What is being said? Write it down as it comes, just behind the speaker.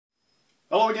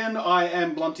Hello again, I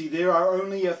am Blunty. There are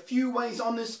only a few ways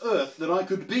on this earth that I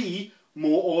could be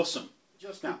more awesome.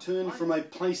 Just returned from a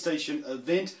PlayStation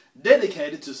event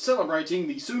dedicated to celebrating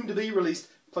the soon-to-be released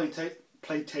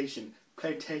PlayStation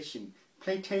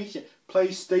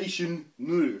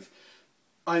Move.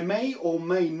 I may or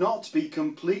may not be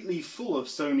completely full of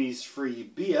Sony's free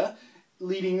beer,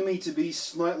 leading me to be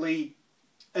slightly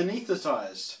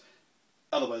anaesthetized,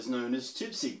 otherwise known as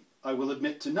tipsy. I will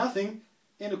admit to nothing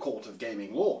in a court of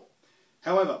gaming law.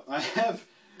 However, I have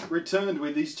returned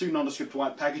with these two nondescript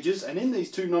white packages, and in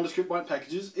these two nondescript white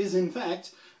packages is in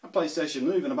fact a PlayStation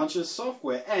Move and a bunch of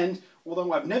software. And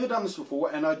although I've never done this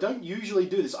before and I don't usually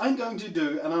do this, I'm going to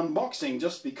do an unboxing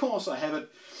just because I have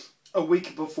it a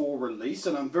week before release,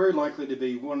 and I'm very likely to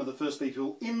be one of the first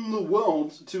people in the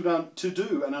world to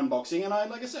do an unboxing. And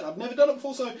like I said, I've never done it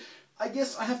before, so I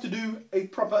guess I have to do a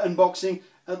proper unboxing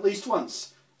at least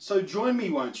once. So join me,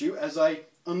 won't you, as I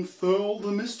unfurl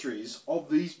the mysteries of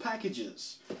these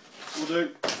packages. We'll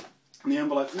do the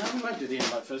envelope. No, we won't do the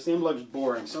envelope first. The envelope's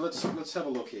boring, so let's have a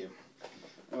look here.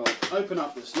 I'll open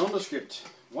up this nondescript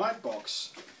white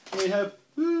box. We have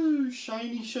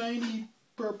shiny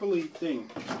purpley thing.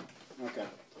 Okay.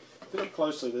 If you look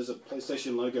closely, there's a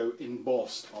PlayStation logo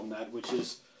embossed on that, which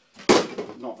is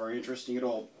not very interesting at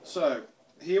all. So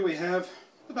here we have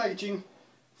the packaging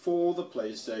for the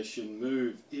PlayStation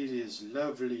Move. It is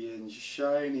lovely and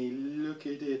shiny. Look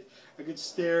at it. I could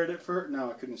stare at it for...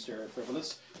 No, I couldn't stare at it forever.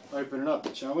 Let's open it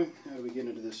up, shall we? How do we get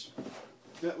into this?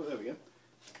 Yeah, well, there we go.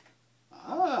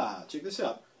 Ah, check this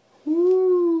out.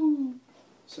 Woo!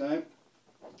 So,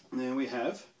 there we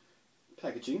have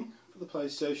packaging for the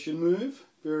PlayStation Move.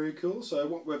 Very cool. So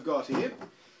what we've got here,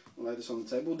 we'll lay this on the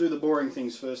table. We'll do the boring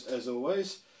things first, as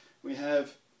always. We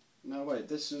have... No, wait,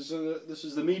 this is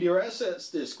the Media Assets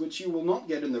disc, which you will not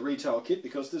get in the retail kit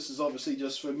because this is obviously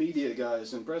just for media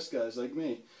guys and press guys like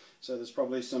me. So there's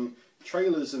probably some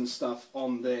trailers and stuff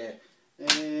on there.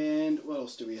 And what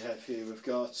else do we have here? We've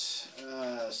got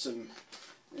something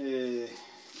in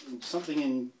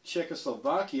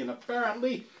Czechoslovakian.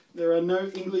 Apparently there are no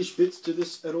English bits to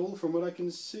this at all from what I can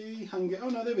see. Oh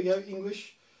no, there we go,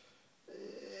 English.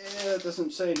 It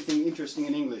doesn't say anything interesting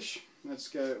in English. Let's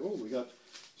go, oh, we got...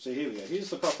 So here we go. Here's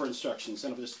the proper instructions.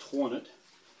 And I've just torn it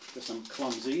because I'm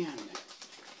clumsy.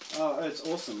 Oh, it's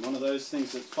awesome. One of those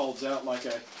things that folds out like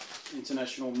a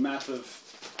international map of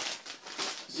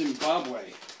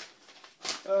Zimbabwe.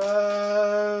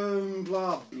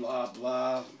 Blah blah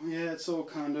blah. Yeah, it's all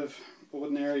kind of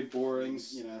ordinary, boring.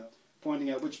 You know, pointing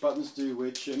out which buttons do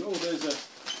which, and oh, there's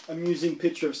a amusing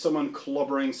picture of someone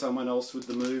clobbering someone else with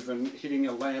the Move and hitting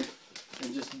a lamp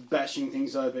and just bashing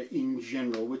things over in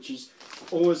general, which is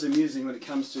always amusing when it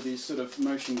comes to these sort of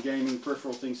motion gaming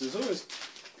peripheral things. There's always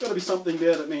got to be something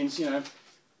there that means, you know,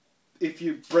 if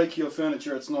you break your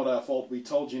furniture, it's not our fault. We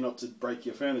told you not to break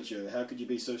your furniture. How could you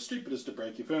be so stupid as to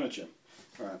break your furniture?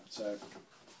 Alright, so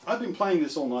I've been playing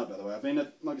this all night, by the way. I've been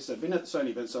at, like I said, been at the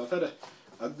Sony event, so I've had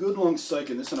a good long soak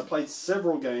in this, and I played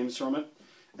several games from it,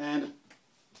 and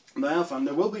they are fun.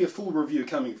 There will be a full review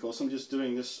coming, of course. I'm just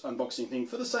doing this unboxing thing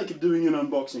for the sake of doing an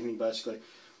unboxing thing, basically.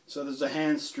 So there's a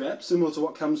hand strap, similar to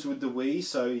what comes with the Wii,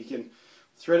 so you can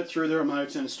thread it through the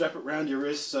remote and strap it around your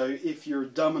wrist, so if you're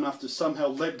dumb enough to somehow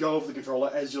let go of the controller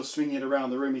as you're swinging it around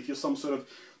the room, if you're some sort of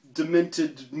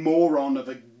demented moron of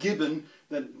a gibbon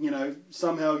that, you know,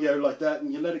 somehow go like that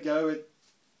and you let it go, it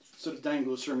sort of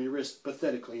dangles from your wrist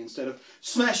pathetically instead of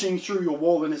smashing through your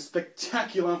wall in a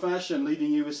spectacular fashion,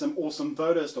 leaving you with some awesome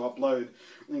photos to upload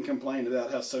and complain about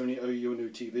how Sony owe you a new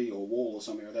TV or wall or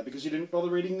something like that because you didn't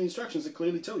bother reading the instructions that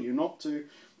clearly tell you not to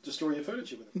destroy your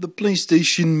furniture with it. The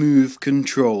PlayStation Move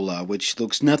controller, which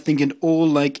looks nothing at all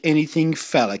like anything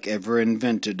phallic ever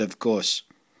invented, of course.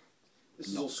 This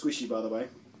is all squishy, by the way,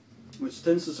 which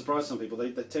tends to surprise some people.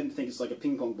 They tend to think it's like a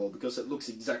ping pong ball because it looks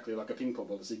exactly like a ping pong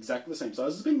ball. It's exactly the same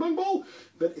size as a ping pong ball,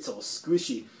 but it's all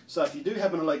squishy. So if you do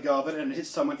happen to let go of it and it hits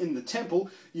someone in the temple,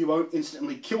 you won't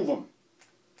instantly kill them.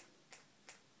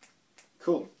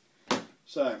 Cool.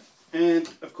 So, and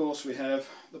of course we have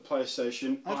the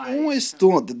PlayStation Eye. I've always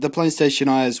thought that the PlayStation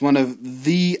Eye is one of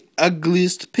the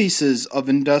ugliest pieces of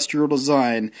industrial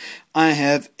design I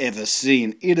have ever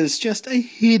seen. It is just a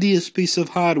hideous piece of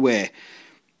hardware.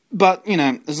 But, you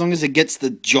know, as long as it gets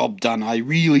the job done, I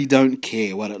really don't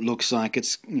care what it looks like.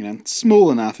 It's, you know,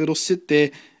 small enough. It'll sit there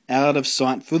out of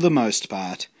sight for the most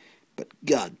part. But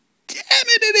god damn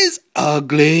it, it is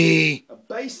ugly! A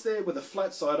base there with a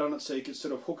flat side on it so you can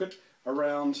sort of hook it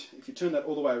around. If you turn that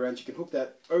all the way around, you can hook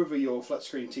that over your flat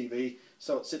screen TV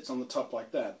so it sits on the top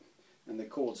like that. And the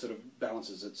cord sort of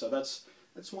balances it. So that's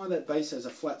why that base has a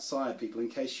flat side, people, in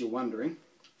case you're wondering.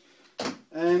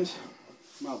 And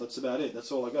well, that's about it.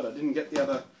 That's all I got. I didn't get the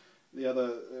other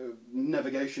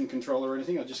navigation controller or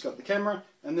anything. I just got the camera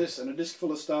and this and a disc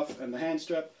full of stuff and the hand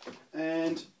strap,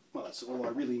 and well, that's all I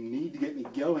really need to get me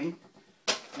going.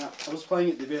 Now, I was playing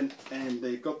at the event and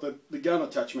they've got the gun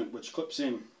attachment which clips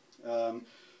in.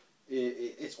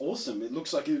 It's awesome. It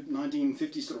looks like a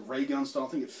 1950s sort of ray gun style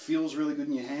thing. It feels really good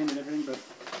in your hand and everything, but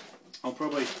I'll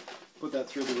probably put that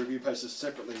through the review paces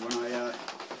separately when I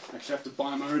actually have to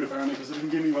buy my own, apparently, because they didn't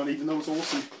give me one, even though it's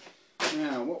awesome.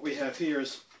 Now, what we have here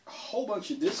is a whole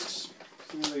bunch of discs.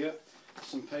 There we go.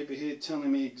 Some paper here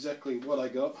telling me exactly what I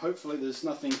got. Hopefully there's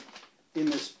nothing in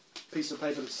this piece of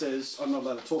paper that says I'm not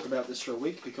allowed to talk about this for a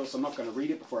week, because I'm not going to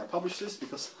read it before I publish this,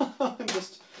 because I'm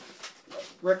just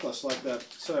reckless like that.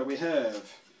 So we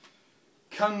have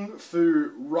Kung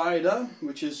Fu Rider,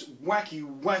 which is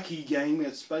wacky game.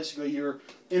 It's basically you're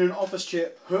in an office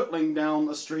chair hurtling down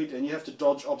a street and you have to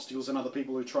dodge obstacles and other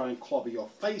people who try and clobber your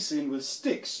face in with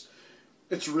sticks.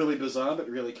 It's really bizarre but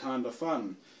really kind of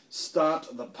fun. Start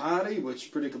the Party,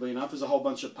 which predictably enough is a whole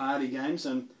bunch of party games,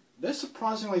 and they're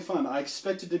surprisingly fun. I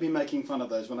expected to be making fun of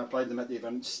those when I played them at the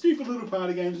event. Stupid little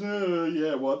party games,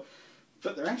 yeah, what?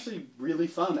 But they're actually really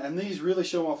fun, and these really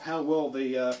show off how well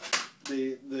the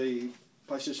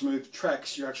PlayStation Move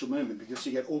tracks your actual movement, because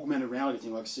you get augmented reality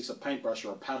thing, like sticks a paintbrush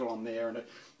or a paddle on there, and it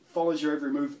follows your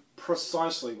every move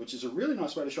precisely, which is a really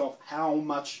nice way to show off how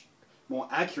much more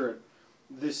accurate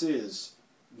this is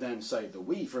than, say, the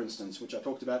Wii, for instance, which I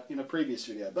talked about in a previous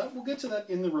video. But we'll get to that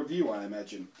in the review, I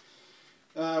imagine.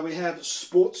 We have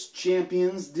Sports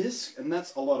Champions disc, and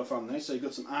that's a lot of fun there. So you've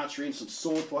got some archery and some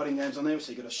sword fighting games on there,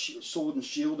 so you've got a sword and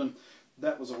shield, and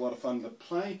that was a lot of fun to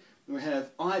play. We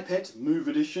have iPet Move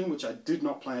Edition, which I did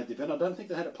not play at the event. I don't think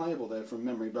they had it playable there from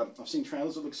memory, but I've seen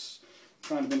trailers. It looks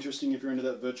kind of interesting if you're into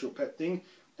that virtual pet thing.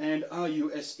 And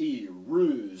RUSE,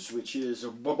 Ruse, which is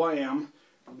a bam,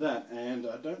 that. And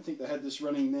I don't think they had this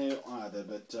running there either,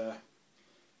 but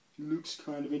looks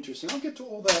kind of interesting. I'll get to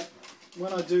all that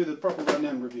when I do the proper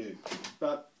rundown review.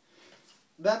 But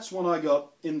that's what I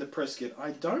got in the press kit.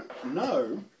 I don't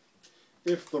know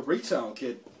if the retail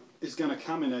kit is going to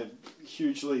come in a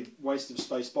hugely waste of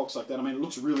space box like that. I mean, it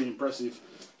looks really impressive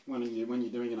when you're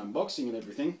doing an unboxing and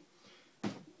everything.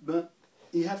 But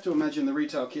you have to imagine the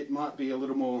retail kit might be a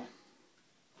little more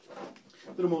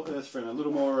earth-friendly, a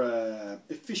little more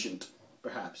efficient,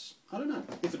 perhaps. I don't know.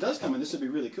 If it does come in, this would be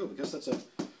really cool, because that's an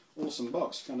awesome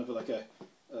box, kind of like a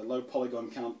low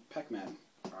polygon count Pac-Man.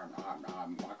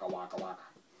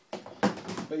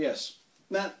 But yes,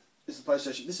 that is the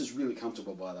PlayStation. This is really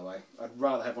comfortable, by the way. I'd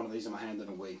rather have one of these in my hand than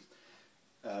a Wii.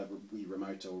 Wii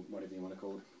Remote, or whatever you want to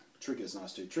call it. Trigger's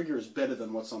nice too. Trigger is better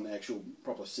than what's on the actual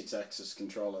proper 6-axis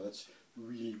controller. That's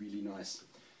really, really nice.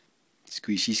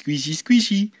 Squishy, squishy,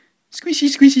 squishy. Squishy,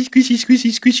 squishy, squishy,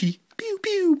 squishy, squishy. Pew,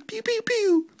 pew, pew, pew,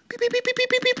 pew. Pew, pew, pew, pew,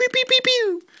 pew, pew, pew, pew, pew,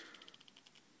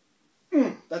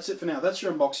 pew. That's it for now. That's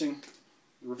your unboxing.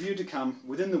 Review to come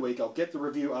within the week. I'll get the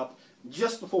review up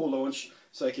just before launch,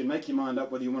 so you can make your mind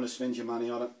up whether you want to spend your money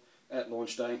on it at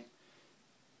launch day.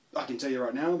 I can tell you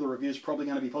right now, the review is probably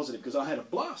going to be positive, because I had a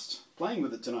blast playing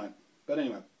with it tonight. But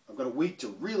anyway, I've got a week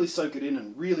to really soak it in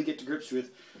and really get to grips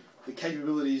with the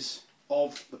capabilities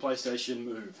of the PlayStation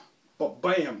Move. But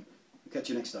bam! Catch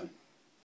you next time.